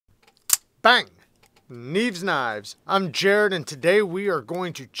Bang! Neeves Knives. I'm Jared, and today we are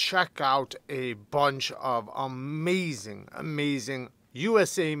going to check out a bunch of amazing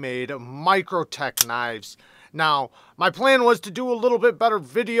USA-made MICROTECH knives. Now, my plan was to do a little bit better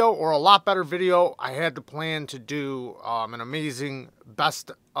video, or a lot better video. I had the plan to do an amazing best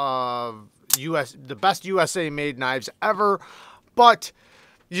of the best USA-made knives ever, but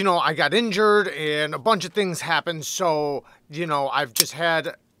you know, I got injured and a bunch of things happened, so you know, I've just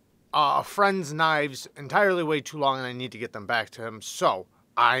had a friend's knives entirely way too long, and I need to get them back to him. So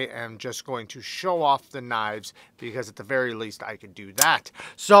I am just going to show off the knives because at the very least I could do that.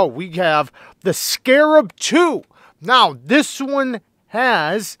 So we have the Scarab 2. Now this one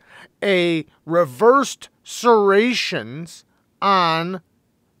has a reversed serrations on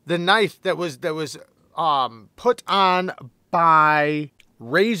the knife that was put on by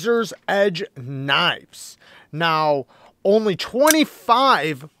Razor's Edge Knives. Now only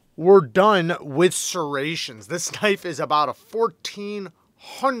 25 were done with serrations. This knife is about a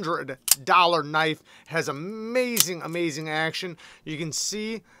 $1,400 knife. Has amazing action. You can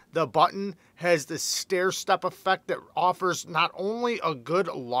see the button has the stair step effect that offers not only a good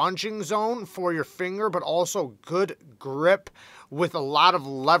launching zone for your finger, but also good grip with a lot of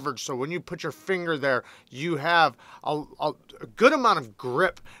leverage. So when you put your finger there, you have a good amount of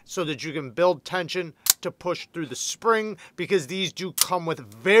grip so that you can build tension to push through the spring, because these do come with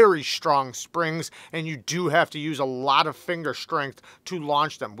very strong springs and you do have to use a lot of finger strength to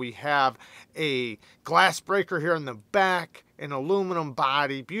launch them. We have a glass breaker here in the back, an aluminum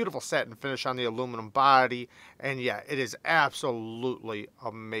body, beautiful satin finish on the aluminum body, and yeah, it is absolutely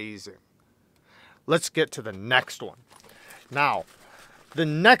amazing. Let's get to the next one. Now, the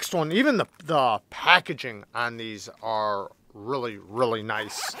next one, even the packaging on these are really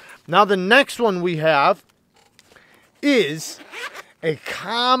nice. Now the next one we have is a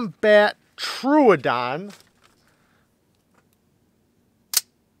Combat Troodon.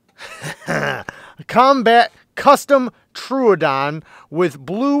 A Combat Custom Troodon with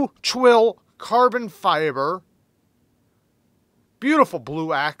blue twill carbon fiber. Beautiful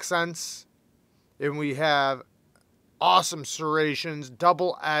blue accents. And we have awesome serrations,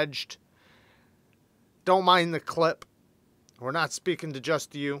 double-edged. Don't mind the clip. We're not speaking to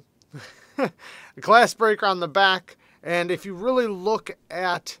just you. A glass breaker on the back, and if you really look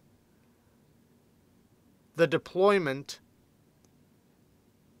at the deployment,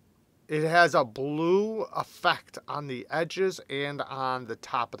 it has a blue effect on the edges and on the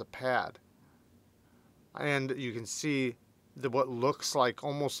top of the pad. And you can see what looks like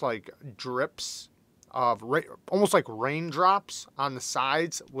almost like drips of almost like raindrops on the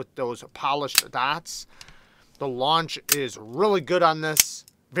sides with those polished dots. The launch is really good on this,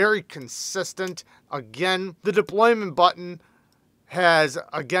 very consistent. Again, the deployment button has,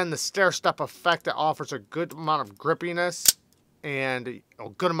 again, the stair step effect that offers a good amount of grippiness and a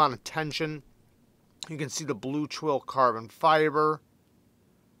good amount of tension. You can see the blue twill carbon fiber.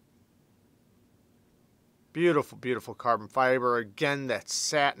 Beautiful carbon fiber. Again, that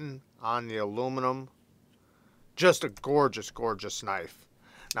satin on the aluminum. Just a gorgeous knife.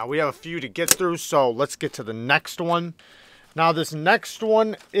 Now we have a few to get through, so let's get to the next one. Now this next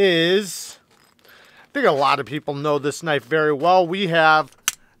one is, I think a lot of people know this knife very well. We have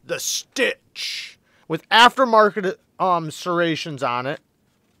the Stitch with aftermarket serrations on it.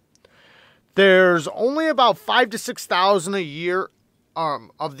 There's only about 5,000 to 6,000 a year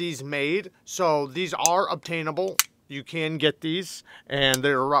of these made, so these are obtainable. You can get these, and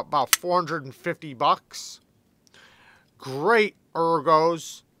they're about 450 bucks. Great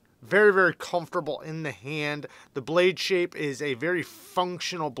ergos, very comfortable in the hand. The blade shape is a very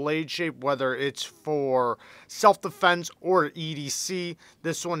functional blade shape, whether it's for self-defense or EDC.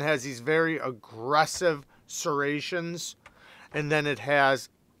 This one has these very aggressive serrations, and then it has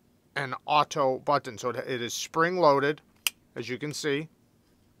an auto button, so it is spring-loaded, as you can see.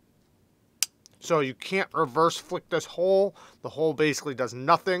 So you can't reverse flick this hole. The hole basically does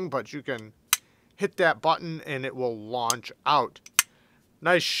nothing, but you can hit that button and it will launch out.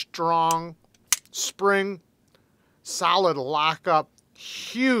 Nice strong spring, solid lockup,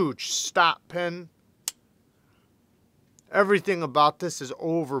 huge stop pin. Everything about this is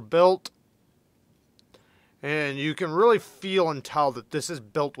overbuilt, and you can really feel and tell that this is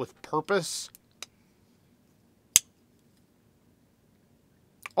built with purpose.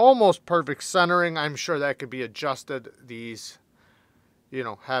 Almost perfect centering. I'm sure that could be adjusted. These, you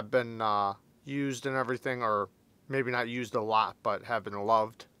know, have been used and everything, or maybe not used a lot, but have been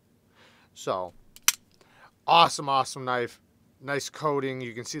loved. So, awesome knife. Nice coating.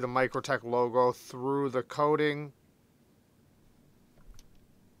 You can see the MICROTECH logo through the coating.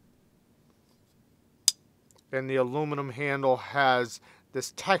 And the aluminum handle has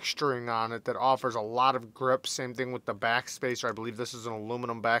this texturing on it that offers a lot of grip. Same thing with the backspacer. I believe this is an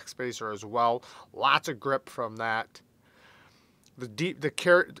aluminum backspacer as well. Lots of grip from that.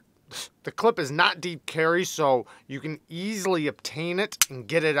 The clip is not deep carry, so you can easily obtain it and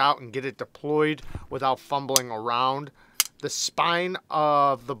get it out and get it deployed without fumbling around. The spine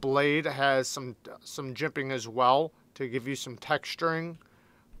of the blade has some jimping as well to give you some texturing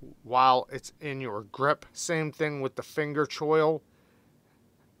while it's in your grip. Same thing with the finger choil.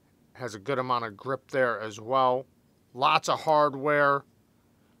 Has a good amount of grip there as well. Lots of hardware.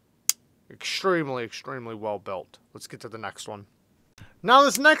 Extremely, extremely well built. Let's get to the next one. Now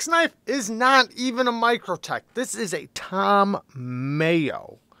this next knife is not even a MICROTECH. This is a Tom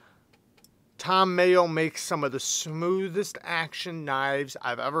Mayo. Tom Mayo makes some of the smoothest action knives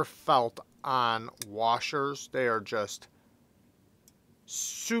I've ever felt on washers. They are just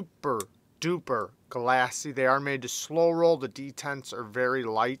super duper glassy. They are made to slow roll. The detents are very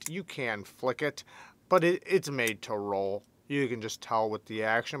light. You can flick it, but it's made to roll. You can just tell with the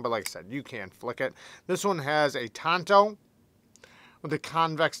action, but like I said, you can flick it. This one has a tanto with a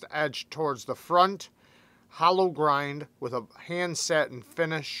convex edge towards the front, hollow grind with a hand satin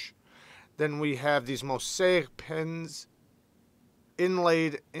finish. Then we have these mosaic pins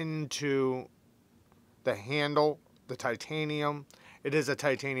inlaid into the handle, the titanium. It is a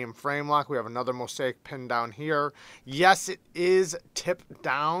titanium frame lock. We have another mosaic pin down here. Yes, it is tipped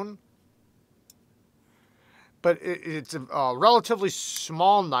down, but it's a relatively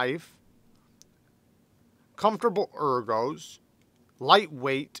small knife. Comfortable ergos.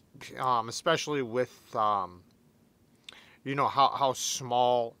 Lightweight, especially with, you know, how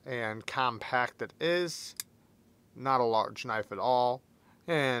small and compact it is. Not a large knife at all.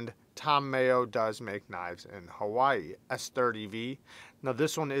 And Tom Mayo does make knives in Hawaii. S30V. Now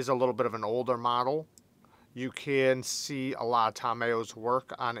this one is a little bit of an older model. You can see a lot of Tom Mayo's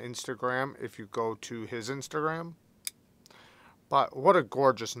work on Instagram if you go to his Instagram. But what a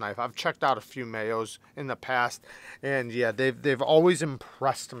gorgeous knife. I've checked out a few Mayos in the past, and yeah, they've always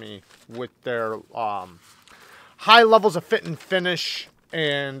impressed me with their high levels of fit and finish,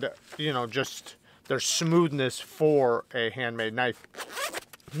 and you know, just their smoothness for a handmade knife.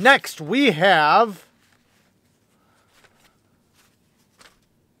 Next, we have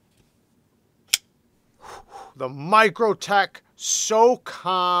the MICROTECH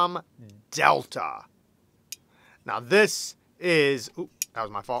SOCOM Delta. Now this is, that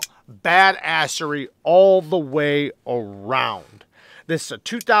was my fault, badassery all the way around. This is a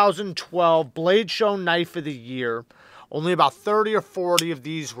 2012 Blade Show Knife of the Year. Only about 30 or 40 of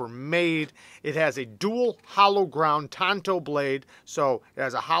these were made. It has a dual hollow ground tanto blade, so it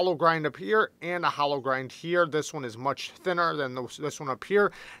has a hollow grind up here and a hollow grind here. This one is much thinner than this one up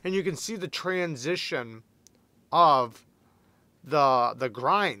here, and you can see the transition of the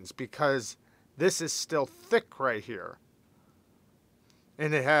grinds because this is still thick right here.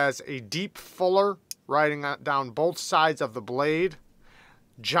 And it has a deep fuller riding down both sides of the blade.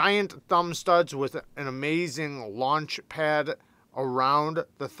 Giant thumb studs with an amazing launch pad around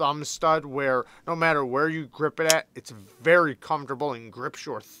the thumb stud where no matter where you grip it at, it's very comfortable and grips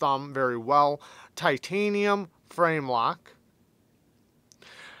your thumb very well. Titanium frame lock.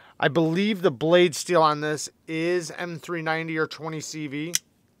 I believe the blade steel on this is M390 or 20CV.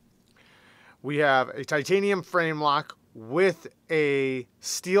 We have a titanium frame lock with a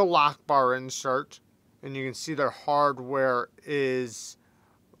steel lock bar insert, and you can see their hardware is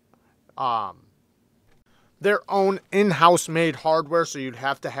their own in-house made hardware, so you'd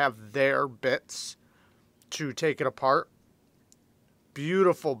have to have their bits to take it apart.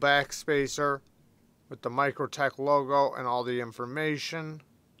 Beautiful backspacer with the MICROTECH logo and all the information.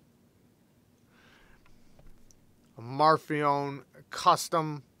 A Marfione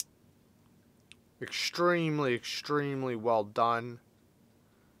custom. Extremely, extremely well done.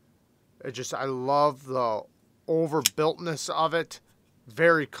 I love the overbuiltness of it.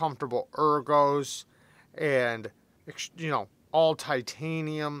 Very comfortable ergos. And, you know, all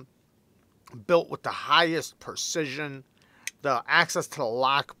titanium. Built with the highest precision. The access to the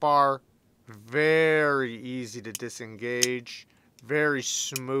lock bar. Very easy to disengage. Very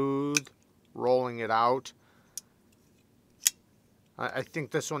smooth. Rolling it out. I think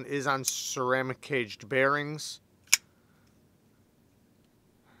this one is on ceramic caged bearings.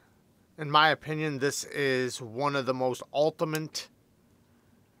 In my opinion, this is one of the most ultimate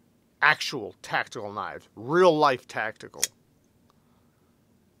actual tactical knives. Real life tactical.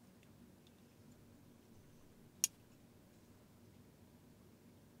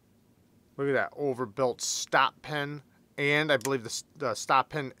 Look at that overbuilt stop pin. And I believe the stop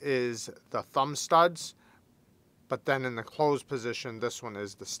pin is the thumb studs. But then in the closed position, this one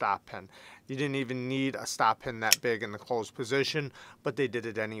is the stop pin. You didn't even need a stop pin that big in the closed position, but they did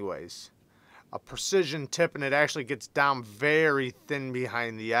it anyways. A precision tip, and it actually gets down very thin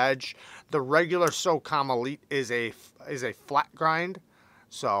behind the edge. The regular SOCOM Elite is a flat grind,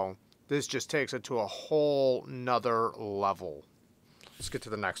 so this just takes it to a whole nother level. Let's get to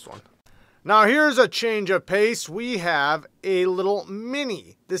the next one. Now here's a change of pace. We have a little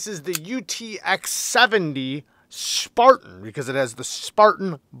mini. This is the UTX-70 Spartan, because it has the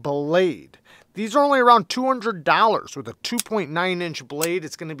Spartan blade. These are only around $200 with a 2.9-inch blade.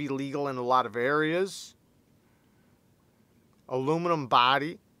 It's going to be legal in a lot of areas. Aluminum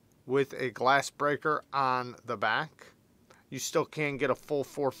body with a glass breaker on the back. You still can get a full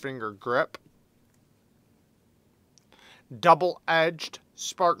 4-finger grip. Double-edged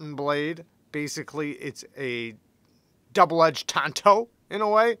Spartan blade. Basically, it's a double-edged tanto in a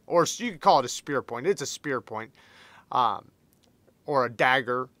way, or you could call it a spear point. It's a spear point, or a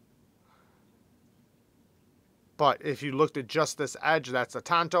dagger. But if you looked at just this edge, that's a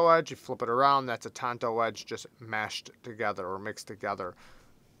tanto edge. You flip it around, that's a tanto edge just mashed together or mixed together.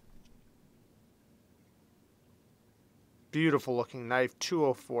 Beautiful looking knife,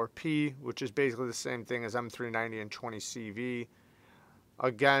 204P, which is basically the same thing as M390 and 20CV.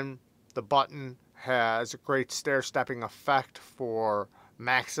 Again, the button has a great stair-stepping effect for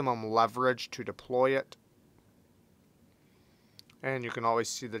maximum leverage to deploy it. And you can always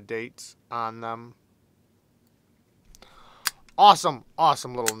see the dates on them. Awesome,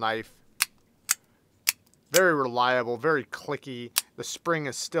 awesome little knife. Very reliable, very clicky. The spring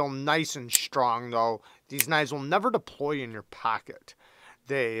is still nice and strong though. These knives will never deploy in your pocket.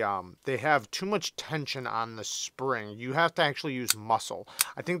 They have too much tension on the spring. You have to actually use muscle.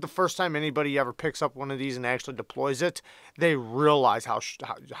 I think the first time anybody ever picks up one of these and actually deploys it, they realize how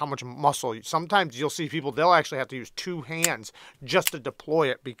much muscle. Sometimes you'll see people, they'll actually have to use 2 hands just to deploy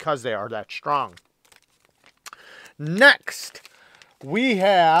it because they are that strong. Next, we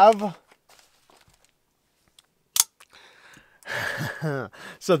have...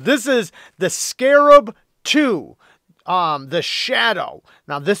 so this is the Scarab 2. The Shadow.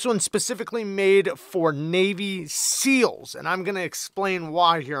 Now this one's specifically made for Navy SEALs, and I'm going to explain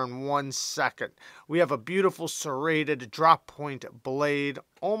why here in 1 second. We have a beautiful serrated drop point blade,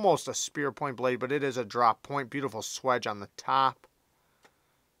 almost a spear point blade, but it is a drop point. Beautiful swedge on the top.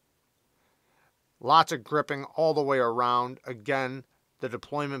 Lots of gripping all the way around. Again, the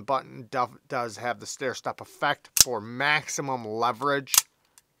deployment button does have the stair-step effect for maximum leverage,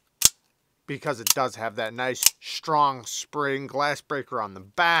 because it does have that nice strong spring glass breaker on the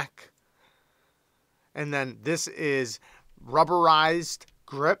back. And then this is rubberized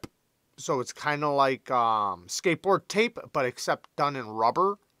grip, so it's kind of like skateboard tape, but except done in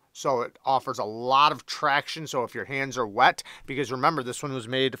rubber. So it offers a lot of traction, so if your hands are wet, because remember this one was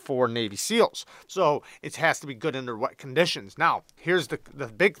made for Navy SEALs, so it has to be good under wet conditions. Now here's the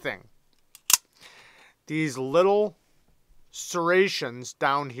big thing. These little serrations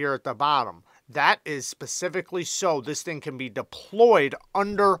down here at the bottom, that is specifically so this thing can be deployed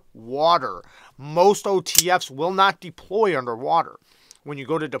underwater. Most OTFs will not deploy underwater. When you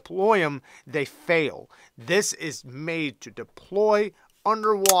go to deploy them, they fail. This is made to deploy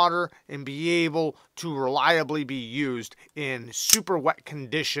underwater and be able to reliably be used in super wet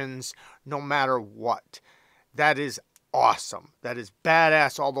conditions no matter what. That is awesome. That is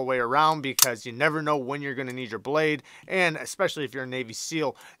badass all the way around, because you never know when you're going to need your blade, and especially if you're a Navy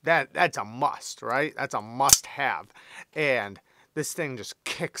SEAL, that's a must, right? That's a must have. And this thing just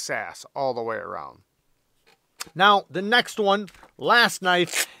kicks ass all the way around. Now the next one, last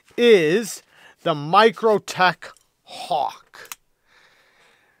knife, is the MICROTECH Hawk.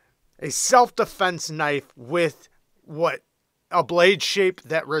 A self-defense knife with a blade shape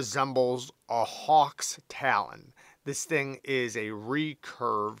that resembles a hawk's talon. This thing is a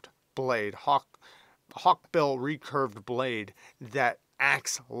recurved blade, hawkbill recurved blade that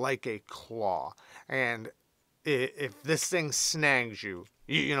acts like a claw. And if this thing snags you,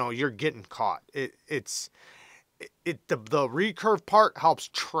 you know you're getting caught. The recurve part helps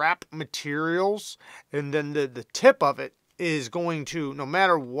trap materials, and then the tip of it is going to, no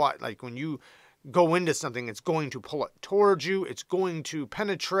matter what, like when you go into something, it's going to pull it towards you. It's going to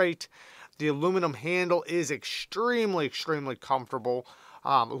penetrate. The aluminum handle is extremely, extremely comfortable.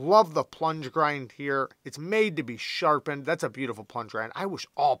 Love the plunge grind here. It's made to be sharpened. That's a beautiful plunge grind. I wish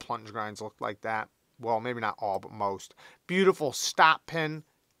all plunge grinds looked like that. Well, maybe not all, but most. Beautiful stop pin.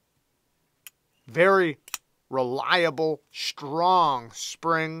 Very reliable, strong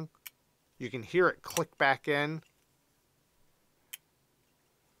spring. You can hear it click back in.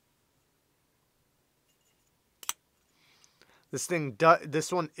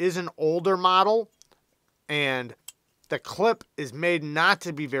 This one is an older model, and the clip is made not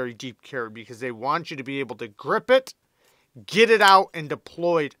to be very deep carried because they want you to be able to grip it, get it out, and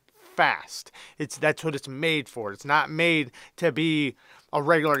deploy it fast. That's what it's made for. It's not made to be a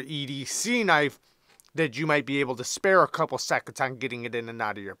regular EDC knife that you might be able to spare a couple seconds on getting it in and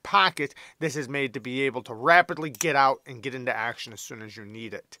out of your pocket. This is made to be able to rapidly get out and get into action as soon as you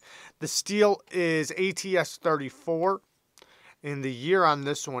need it. The steel is ATS 34. And the year on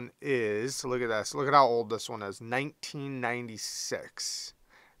this one is, look at this, look at how old this one is, 1996.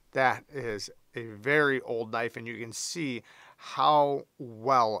 That is a very old knife, and you can see how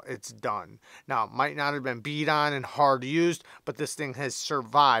well it's done. Now, it might not have been beat on and hard used, but this thing has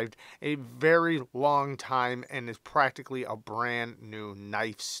survived a very long time and is practically a brand new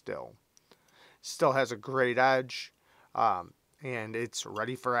knife still. Still has a great edge. And it's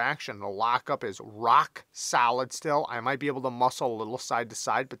ready for action. The lockup is rock solid still. I might be able to muscle a little side to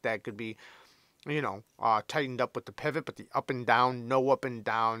side, but that could be, you know, tightened up with the pivot. But the up and down, no up and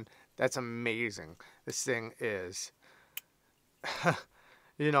down, that's amazing. This thing is,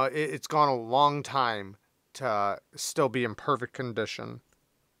 you know, it's gone a long time to still be in perfect condition.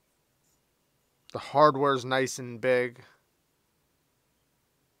 The hardware's nice and big.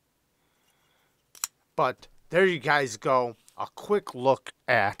 But there you guys go. A quick look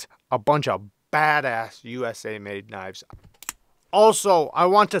at a bunch of badass USA-made knives. Also, I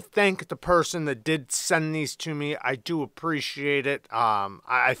want to thank the person that did send these to me. I do appreciate it.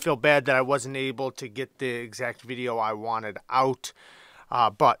 I feel bad that I wasn't able to get the exact video I wanted out.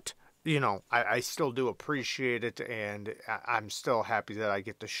 But, you know, I still do appreciate it. And I'm still happy that I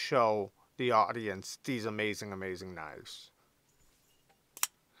get to show the audience these amazing, amazing knives.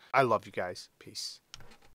 I love you guys. Peace.